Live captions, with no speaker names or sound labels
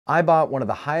I bought one of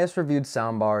the highest reviewed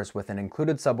soundbars with an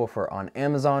included subwoofer on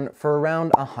Amazon for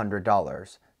around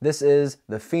 $100. This is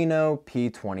the Fino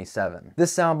P27.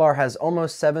 This soundbar has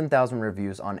almost 7,000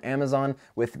 reviews on Amazon,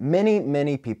 with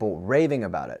many people raving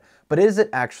about it. But is it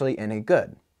actually any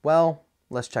good? Well,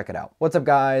 let's check it out. What's up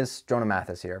guys, Jonah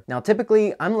Mathis here. Now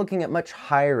typically I'm looking at much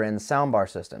higher end soundbar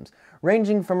systems,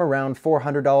 ranging from around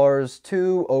 $400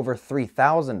 to over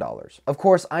 $3,000. Of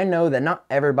course, I know that not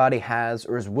everybody has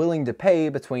or is willing to pay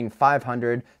between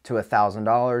 $500 to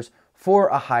 $1,000 for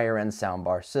a higher end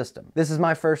soundbar system. This is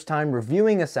my first time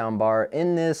reviewing a soundbar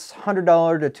in this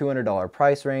 $100 to $200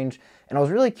 price range, and I was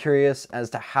really curious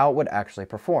as to how it would actually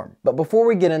perform. But before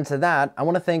we get into that, I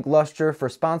want to thank Lustre for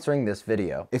sponsoring this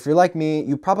video. If you're like me,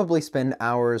 you probably spend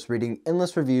hours reading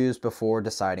endless reviews before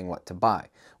deciding what to buy.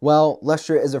 Well,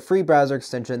 Lustre is a free browser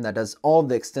extension that does all of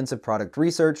the extensive product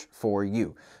research for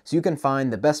you, so you can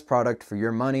find the best product for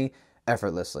your money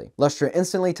effortlessly. Lustre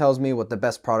instantly tells me what the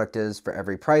best product is for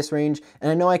every price range,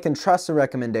 and I know I can trust the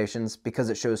recommendations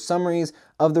because it shows summaries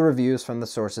of the reviews from the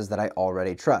sources that I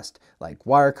already trust, like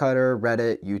Wirecutter,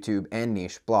 Reddit, YouTube, and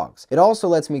niche blogs. It also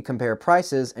lets me compare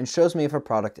prices and shows me if a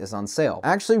product is on sale.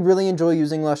 I actually really enjoy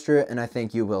using Lustre, and I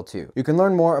think you will too. You can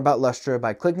learn more about Lustre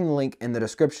by clicking the link in the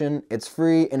description. It's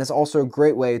free, and it's also a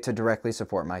great way to directly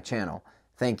support my channel.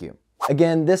 Thank you.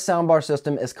 Again, this soundbar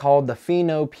system is called the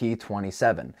Fino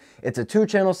P27. It's a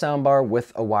 2-channel soundbar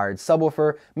with a wired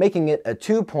subwoofer, making it a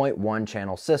 2.1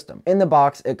 channel system. In the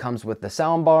box, it comes with the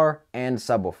soundbar and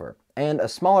subwoofer, and a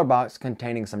smaller box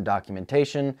containing some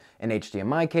documentation, an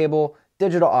HDMI cable,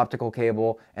 digital optical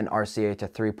cable, an RCA to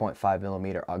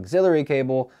 3.5mm auxiliary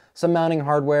cable, some mounting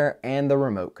hardware, and the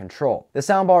remote control. The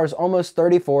soundbar is almost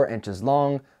 34 inches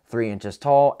long, 3 inches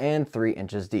tall, and 3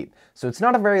 inches deep. So it's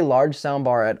not a very large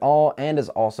soundbar at all, and is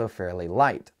also fairly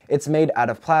light. It's made out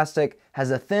of plastic,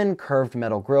 has a thin curved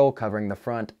metal grille covering the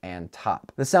front and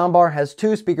top. The soundbar has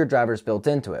 2 speaker drivers built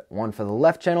into it, one for the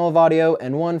left channel of audio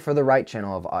and one for the right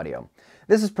channel of audio.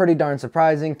 This is pretty darn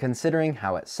surprising considering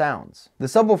how it sounds. The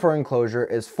subwoofer enclosure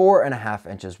is 4.5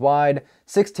 inches wide,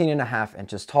 16.5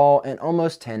 inches tall, and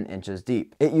almost 10 inches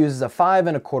deep. It uses a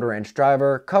 5.25 inch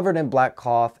driver covered in black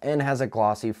cloth and has a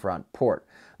glossy front port.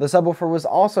 The subwoofer was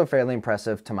also fairly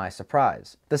impressive to my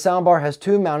surprise. The soundbar has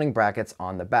 2 mounting brackets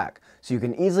on the back, so you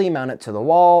can easily mount it to the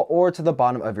wall or to the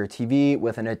bottom of your TV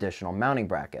with an additional mounting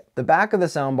bracket. The back of the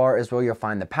soundbar is where you'll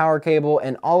find the power cable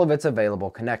and all of its available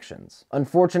connections.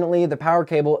 Unfortunately, the power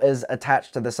cable is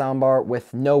attached to the soundbar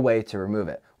with no way to remove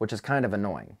it, which is kind of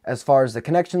annoying. As far as the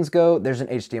connections go, there's an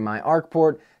HDMI ARC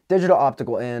port, digital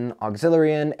optical in,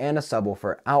 auxiliary in, and a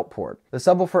subwoofer out port. The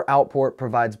subwoofer out port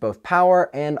provides both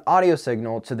power and audio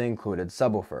signal to the included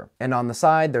subwoofer. And on the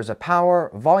side, there's a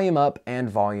power, volume up, and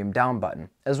volume down button,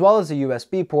 as well as a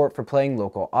USB port for playing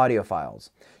local audio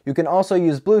files. You can also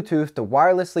use Bluetooth to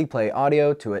wirelessly play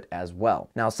audio to it as well.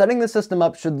 Now, setting the system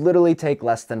up should literally take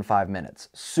less than 5 minutes.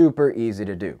 Super easy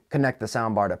to do. Connect the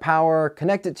soundbar to power,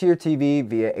 connect it to your TV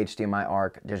via HDMI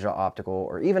ARC, digital optical,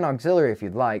 or even auxiliary if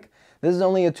you'd like. This is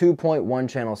only a 2.1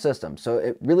 channel system, so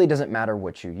it really doesn't matter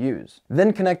what you use.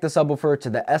 Then connect the subwoofer to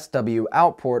the SW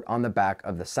out port on the back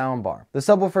of the soundbar. The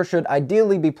subwoofer should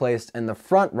ideally be placed in the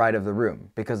front right of the room,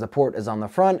 because the port is on the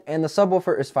front and the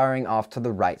subwoofer is firing off to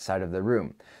the right side of the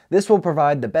room. This will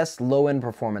provide the best low-end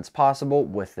performance possible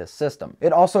with this system.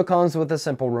 It also comes with a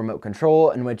simple remote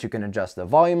control in which you can adjust the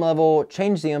volume level,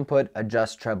 change the input,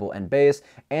 adjust treble and bass,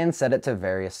 and set it to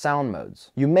various sound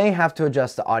modes. You may have to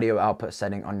adjust the audio output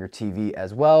setting on your TV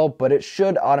as well, but it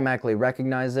should automatically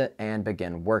recognize it and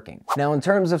begin working. Now, in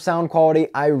terms of sound quality,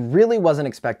 I really wasn't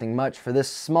expecting much for this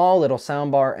small little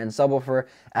soundbar and subwoofer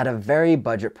at a very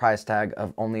budget price tag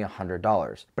of only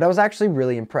 $100, but I was actually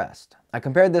really impressed. I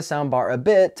compared this soundbar a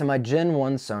bit to my Gen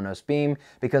 1 Sonos Beam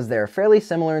because they are fairly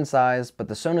similar in size, but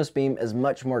the Sonos Beam is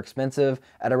much more expensive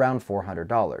at around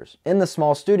 $400. In the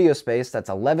small studio space that's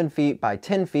 11 feet by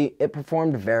 10 feet, it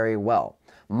performed very well.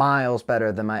 Miles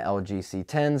better than my LG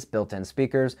C10's built-in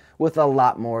speakers with a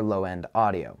lot more low-end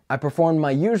audio. I performed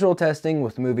my usual testing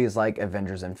with movies like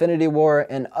Avengers Infinity War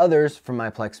and others from my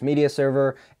Plex media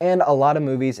server, and a lot of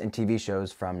movies and TV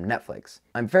shows from Netflix.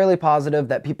 I'm fairly positive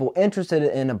that people interested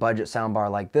in a budget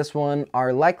soundbar like this one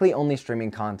are likely only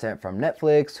streaming content from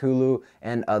Netflix, Hulu,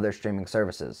 and other streaming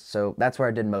services, so that's where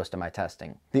I did most of my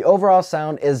testing. The overall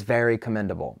sound is very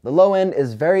commendable. The low end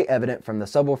is very evident from the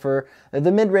subwoofer,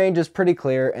 the mid-range is pretty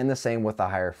clear, and the same with the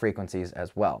higher frequencies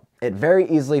as well. It very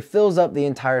easily fills up the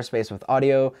entire space with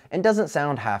audio and doesn't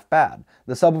sound half bad.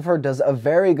 The subwoofer does a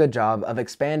very good job of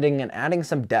expanding and adding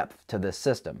some depth to this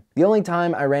system. The only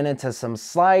time I ran into some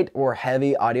slight or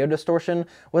heavy audio distortion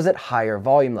was at higher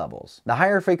volume levels. The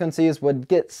higher frequencies would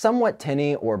get somewhat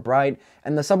tinny or bright,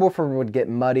 and the subwoofer would get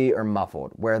muddy or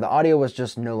muffled, where the audio was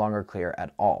just no longer clear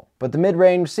at all. But the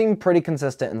mid-range seemed pretty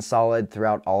consistent and solid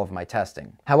throughout all of my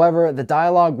testing. However, the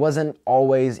dialogue wasn't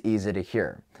always easy to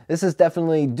hear. This is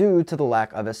definitely due to the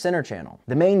lack of a center channel.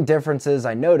 The main differences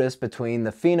I noticed between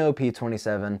the Fino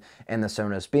P27 and the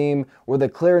Sonos Beam were the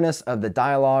clearness of the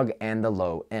dialogue and the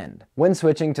low end. When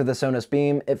switching to the Sonos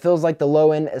Beam, it feels like the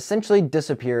low end essentially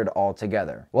disappeared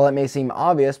altogether. While it may seem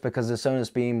obvious because the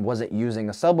Sonos Beam wasn't using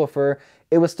a subwoofer,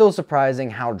 it was still surprising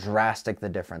how drastic the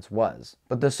difference was.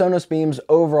 But the Sonos Beam's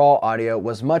overall audio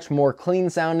was much more clean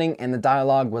sounding and the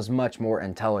dialogue was much more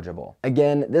intelligible.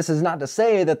 Again, this is not to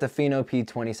say that the Fino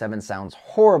P27 sounds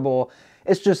horrible,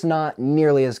 it's just not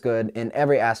nearly as good in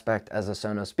every aspect as the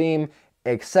Sonos Beam,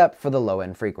 except for the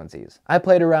low-end frequencies. I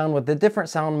played around with the different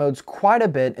sound modes quite a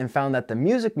bit and found that the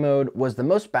music mode was the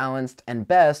most balanced and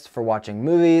best for watching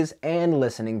movies and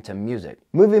listening to music.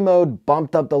 Movie mode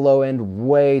bumped up the low end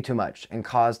way too much and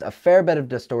caused a fair bit of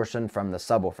distortion from the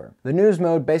subwoofer. The news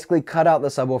mode basically cut out the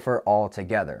subwoofer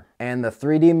altogether. And the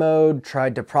 3D mode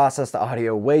tried to process the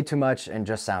audio way too much and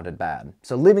just sounded bad.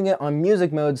 So leaving it on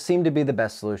music mode seemed to be the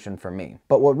best solution for me.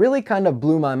 But what really kind of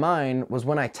blew my mind was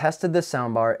when I tested this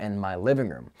soundbar in my living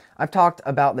room. I've talked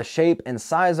about the shape and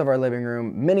size of our living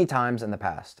room many times in the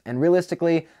past, and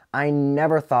realistically, I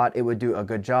never thought it would do a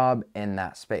good job in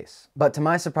that space. But to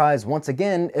my surprise, once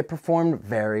again, it performed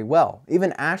very well.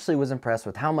 Even Ashley was impressed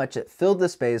with how much it filled the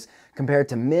space compared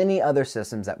to many other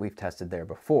systems that we've tested there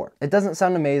before. It doesn't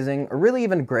sound amazing or really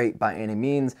even great by any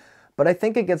means, but I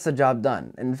think it gets the job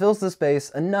done and fills the space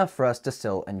enough for us to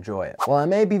still enjoy it. While I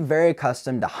may be very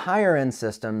accustomed to higher end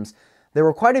systems, there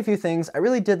were quite a few things I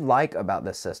really did like about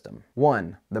this system.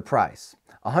 1, the price.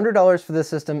 $100 for this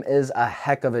system is a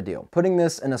heck of a deal. Putting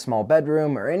this in a small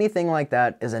bedroom or anything like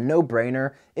that is a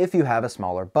no-brainer if you have a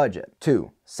smaller budget.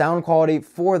 2, sound quality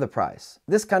for the price.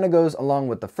 This kind of goes along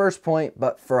with the first point,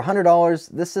 but for $100,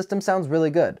 this system sounds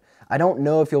really good. I don't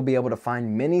know if you'll be able to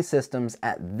find many systems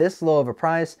at this low of a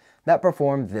price that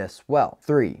perform this well.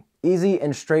 3, easy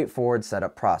and straightforward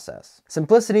setup process.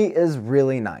 Simplicity is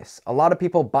really nice. A lot of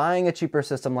people buying a cheaper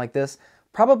system like this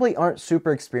probably aren't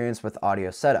super experienced with audio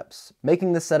setups.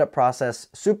 Making the setup process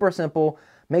super simple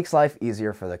makes life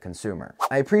easier for the consumer.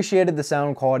 I appreciated the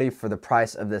sound quality for the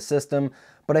price of this system,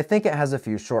 but I think it has a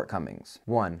few shortcomings.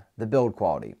 1, the build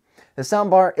quality. The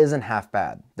soundbar isn't half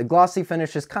bad. The glossy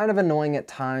finish is kind of annoying at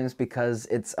times because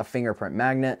it's a fingerprint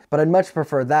magnet, but I'd much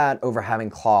prefer that over having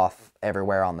cloth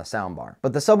everywhere on the soundbar.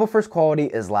 But the subwoofer's quality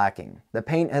is lacking. The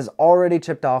paint has already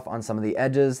chipped off on some of the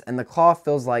edges, and the cloth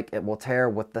feels like it will tear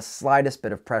with the slightest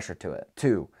bit of pressure to it.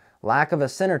 2, lack of a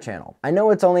center channel. I know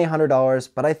it's only $100,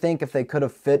 but I think if they could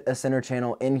have fit a center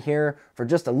channel in here for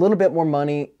just a little bit more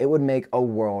money, it would make a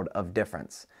world of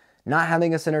difference. Not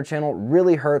having a center channel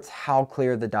really hurts how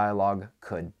clear the dialogue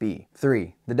could be.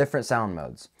 3, the different sound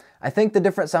modes. I think the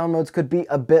different sound modes could be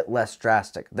a bit less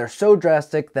drastic. They're so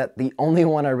drastic that the only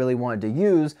one I really wanted to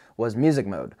use was music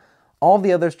mode. All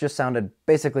the others just sounded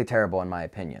basically terrible in my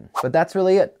opinion. But that's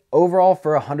really it. Overall,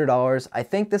 for $100, I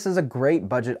think this is a great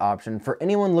budget option for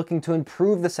anyone looking to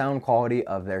improve the sound quality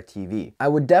of their TV. I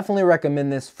would definitely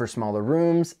recommend this for smaller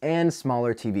rooms and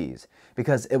smaller TVs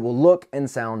because it will look and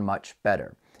sound much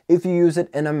better. If you use it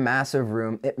in a massive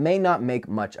room, it may not make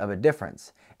much of a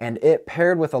difference, and it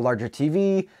paired with a larger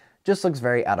TV just looks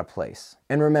very out of place.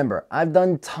 And remember, I've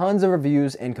done tons of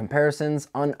reviews and comparisons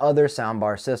on other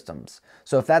soundbar systems,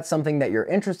 so if that's something that you're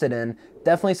interested in,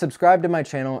 definitely subscribe to my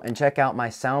channel and check out my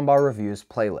soundbar reviews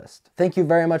playlist. Thank you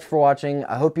very much for watching,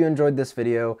 I hope you enjoyed this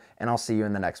video, and I'll see you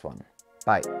in the next one.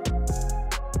 Bye.